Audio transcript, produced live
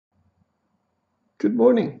Good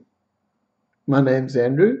morning. My name's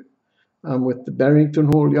Andrew. I'm with the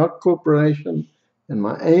Barrington Hall Yacht Corporation, and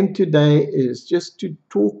my aim today is just to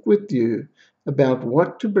talk with you about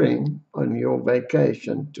what to bring on your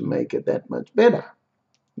vacation to make it that much better.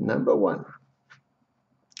 Number one,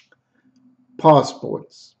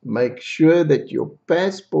 passports. Make sure that your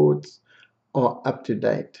passports are up to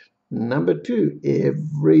date. Number two,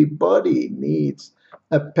 everybody needs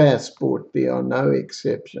a passport. There are no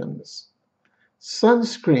exceptions.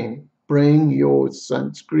 Sunscreen. Bring your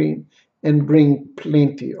sunscreen and bring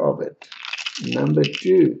plenty of it. Number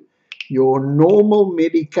two, your normal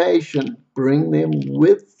medication. Bring them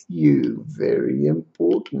with you. Very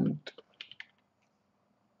important.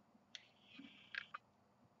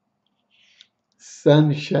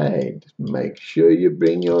 Sunshade. Make sure you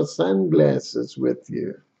bring your sunglasses with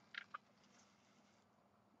you.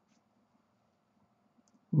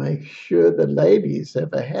 Make sure the ladies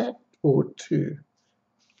have a hat or two,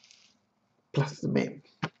 plus the men.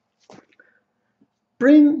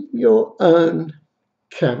 Bring your own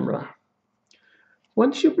camera.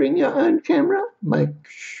 Once you bring your own camera, make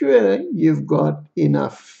sure you've got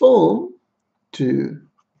enough film to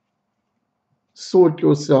sort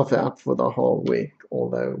yourself out for the whole week,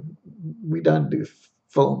 although we don't do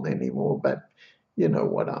film anymore, but you know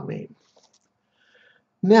what I mean.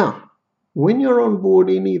 Now, when you're on board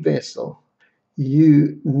any vessel,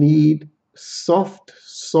 you need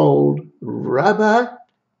soft-soled rubber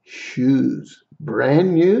shoes,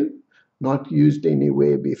 brand new, not used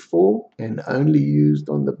anywhere before and only used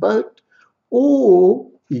on the boat, or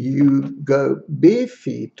you go bare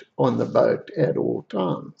feet on the boat at all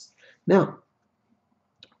times. Now,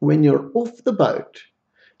 when you're off the boat,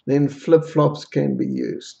 then flip-flops can be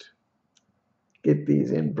used. Get these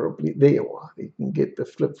in properly. There you are. You can get the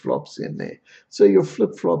flip-flops in there. So your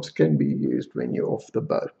flip-flops can be used when you're off the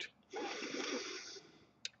boat.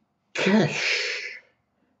 Cash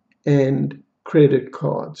and credit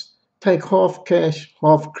cards. Take half cash,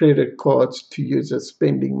 half credit cards to use as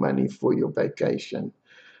spending money for your vacation.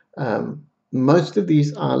 Most of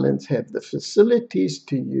these islands have the facilities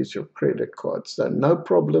to use your credit cards, so no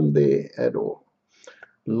problem there at all.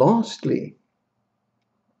 Lastly,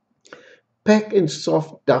 pack in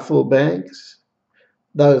soft duffel bags.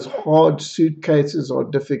 Those hard suitcases are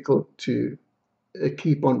difficult to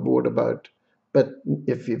keep on board a boat, but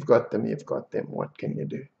if you've got them, you've got them. What can you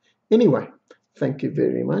do? Anyway, thank you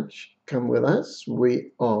very much. Come with us.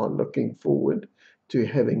 We are looking forward to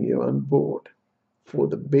having you on board for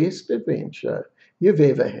the best adventure you've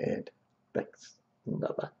ever had. Thanks.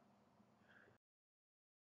 Bye-bye.